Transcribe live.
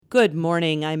Good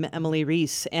morning. I'm Emily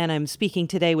Reese, and I'm speaking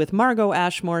today with Margot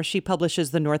Ashmore. She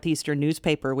publishes the Northeastern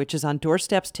newspaper, which is on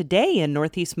doorsteps today in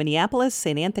Northeast Minneapolis,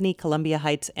 St. Anthony, Columbia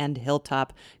Heights, and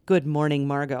Hilltop. Good morning,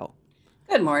 Margot.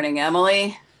 Good morning,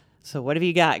 Emily. So what have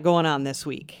you got going on this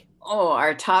week? Oh,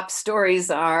 our top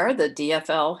stories are the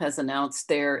DFL has announced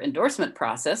their endorsement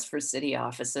process for city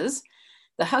offices.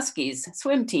 The Huskies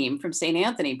swim team from St.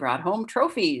 Anthony brought home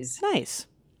trophies. Nice.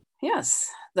 Yes,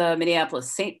 the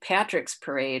Minneapolis St. Patrick's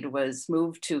Parade was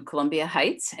moved to Columbia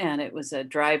Heights, and it was a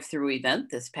drive-through event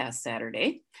this past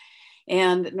Saturday.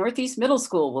 And Northeast Middle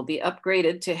School will be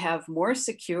upgraded to have more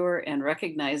secure and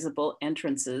recognizable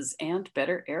entrances and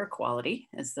better air quality,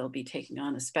 as they'll be taking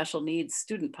on a special needs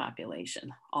student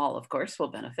population. All, of course, will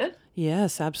benefit.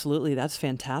 Yes, absolutely. That's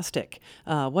fantastic.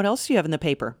 What else do you have in the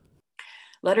paper?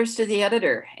 Letters to the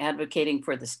editor advocating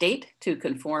for the state to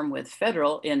conform with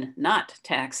federal in not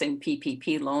taxing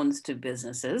PPP loans to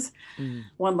businesses.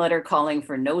 One letter calling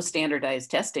for no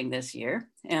standardized testing this year,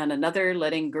 and another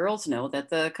letting girls know that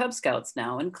the Cub Scouts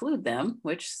now include them,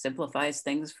 which simplifies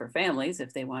things for families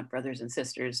if they want brothers and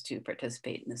sisters to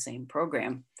participate in the same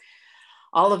program.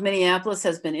 All of Minneapolis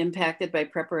has been impacted by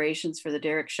preparations for the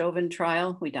Derek Chauvin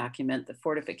trial. We document the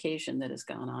fortification that has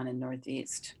gone on in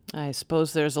Northeast. I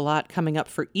suppose there's a lot coming up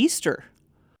for Easter.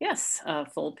 Yes, a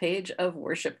full page of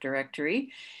worship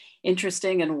directory.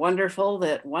 Interesting and wonderful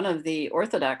that one of the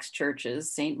Orthodox churches,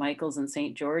 St. Michael's and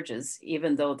St. George's,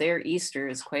 even though their Easter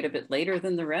is quite a bit later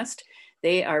than the rest,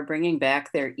 they are bringing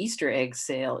back their Easter egg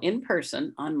sale in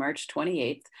person on March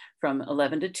 28th from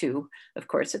 11 to 2. Of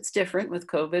course, it's different with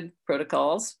COVID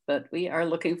protocols, but we are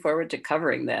looking forward to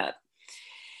covering that.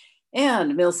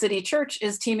 And Mill City Church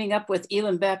is teaming up with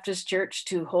Elam Baptist Church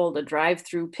to hold a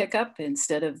drive-through pickup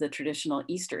instead of the traditional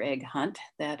Easter egg hunt.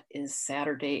 That is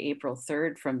Saturday, April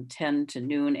 3rd from 10 to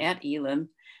noon at Elam.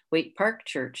 Waite Park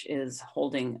Church is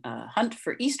holding a hunt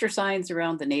for Easter signs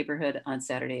around the neighborhood on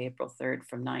Saturday, April 3rd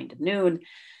from 9 to noon.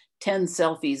 10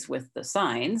 selfies with the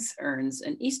signs earns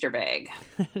an Easter bag.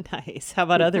 Nice. How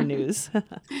about other news?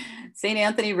 St.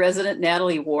 Anthony resident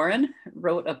Natalie Warren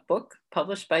wrote a book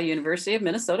published by University of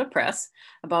Minnesota Press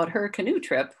about her canoe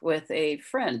trip with a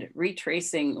friend,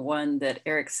 retracing one that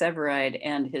Eric Severide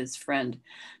and his friend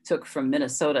took from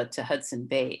Minnesota to Hudson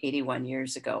Bay 81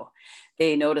 years ago.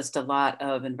 They noticed a lot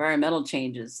of environmental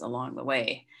changes along the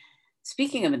way.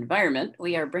 Speaking of environment,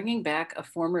 we are bringing back a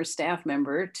former staff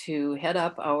member to head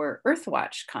up our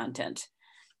Earthwatch content.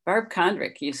 Barb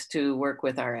Kondrick used to work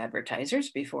with our advertisers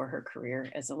before her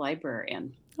career as a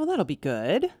librarian. Well, that'll be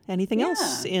good. Anything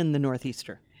else in the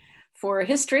Northeaster? For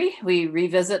history, we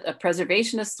revisit a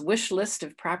preservationist's wish list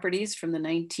of properties from the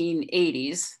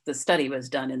 1980s. The study was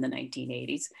done in the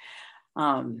 1980s.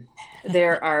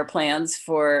 There are plans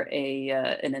for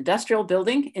an industrial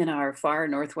building in our far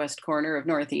northwest corner of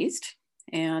Northeast.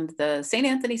 And the St.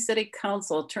 Anthony City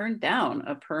Council turned down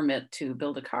a permit to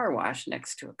build a car wash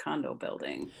next to a condo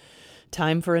building.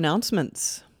 Time for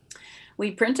announcements.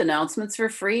 We print announcements for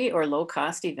free or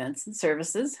low-cost events and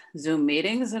services, Zoom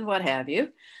meetings, and what have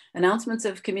you. Announcements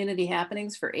of community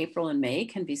happenings for April and May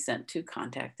can be sent to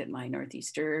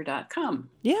contact@mynortheaster.com.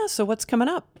 Yeah, so what's coming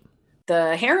up?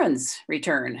 The Herons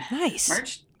return. Nice.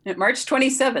 March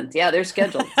 27th. Yeah, they're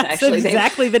scheduled. Actually,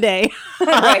 exactly the day.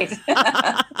 Right.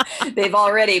 They've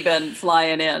already been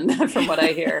flying in from what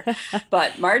I hear.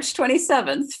 But March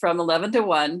 27th from 11 to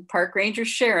 1, Park Ranger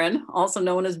Sharon, also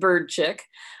known as Bird Chick,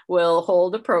 will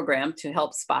hold a program to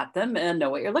help spot them and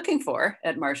know what you're looking for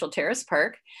at Marshall Terrace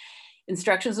Park.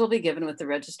 Instructions will be given with the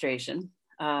registration.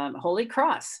 Holy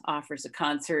Cross offers a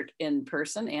concert in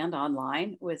person and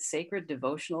online with sacred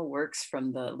devotional works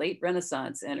from the late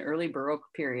Renaissance and early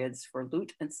Baroque periods for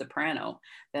lute and soprano.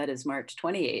 That is March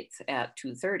 28th at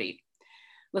 2:30.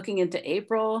 Looking into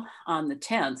April, on the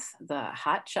 10th, the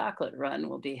Hot Chocolate Run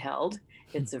will be held.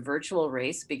 It's a virtual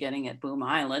race beginning at Boom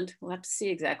Island. We'll have to see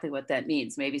exactly what that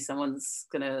means. Maybe someone's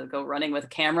going to go running with a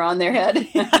camera on their head.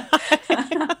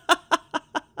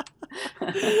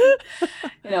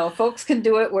 Folks can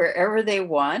do it wherever they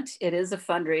want. It is a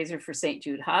fundraiser for St.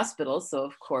 Jude Hospital. So,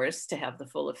 of course, to have the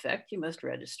full effect, you must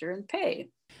register and pay.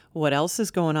 What else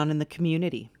is going on in the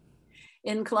community?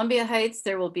 In Columbia Heights,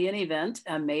 there will be an event,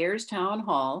 a mayor's town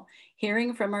hall,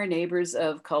 hearing from our neighbors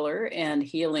of color and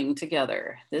healing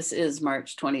together. This is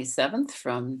March 27th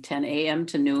from 10 a.m.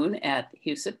 to noon at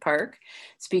Huset Park.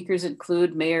 Speakers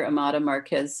include Mayor Amada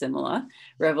Marquez Simula,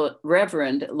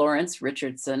 Reverend Lawrence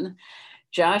Richardson,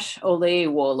 Josh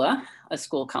Olewola, a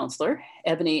school counselor,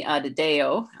 Ebony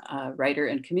Adedeo, a writer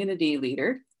and community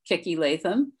leader, Kiki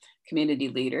Latham, community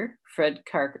leader, Fred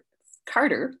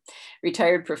Carter,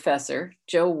 retired professor,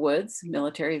 Joe Woods,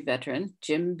 military veteran,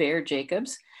 Jim Bear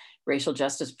Jacobs, Racial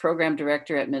Justice Program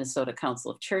Director at Minnesota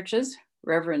Council of Churches,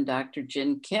 Reverend Dr.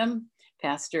 Jin Kim,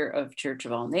 pastor of Church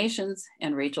of All Nations,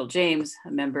 and Rachel James,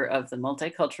 a member of the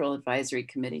Multicultural Advisory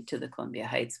Committee to the Columbia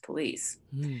Heights Police.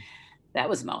 That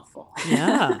was a mouthful.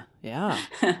 Yeah.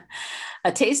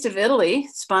 A Taste of Italy,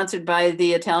 sponsored by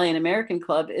the Italian American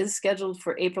Club, is scheduled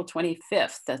for April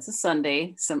 25th. That's a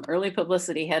Sunday. Some early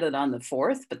publicity had it on the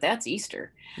 4th, but that's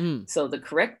Easter. So the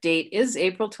correct date is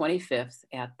April 25th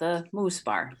at the Moose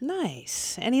Bar.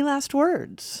 Nice. Any last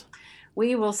words?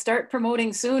 We will start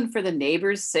promoting soon for the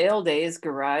Neighbors Sale Days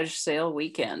Garage Sale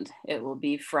Weekend. It will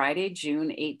be Friday,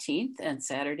 June 18th and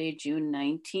Saturday, June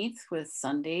 19th, with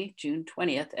Sunday, June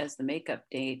 20th as the makeup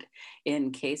date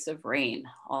in case of rain,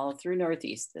 all through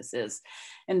Northeast this is.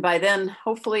 And by then,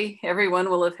 hopefully everyone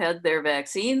will have had their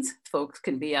vaccines. Folks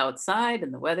can be outside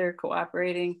and the weather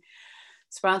cooperating.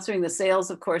 Sponsoring the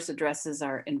sales, of course, addresses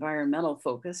our environmental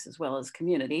focus as well as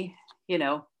community.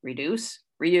 Reduce,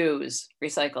 reuse,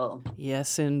 recycle.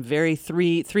 Yes, and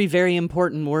three very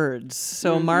important words.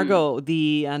 So, Margot,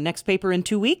 the next paper in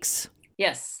 2 weeks?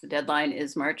 Yes, the deadline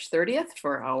is March 30th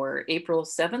for our April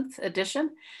 7th edition.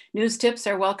 News tips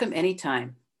are welcome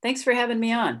anytime. Thanks for having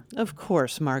me on. Of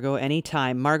course, Margot,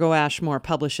 anytime. Margot Ashmore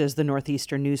publishes the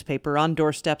Northeastern newspaper on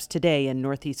doorsteps today in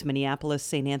Northeast Minneapolis,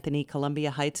 St. Anthony,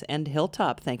 Columbia Heights, and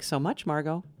Hilltop. Thanks so much,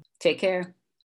 Margot. Take care.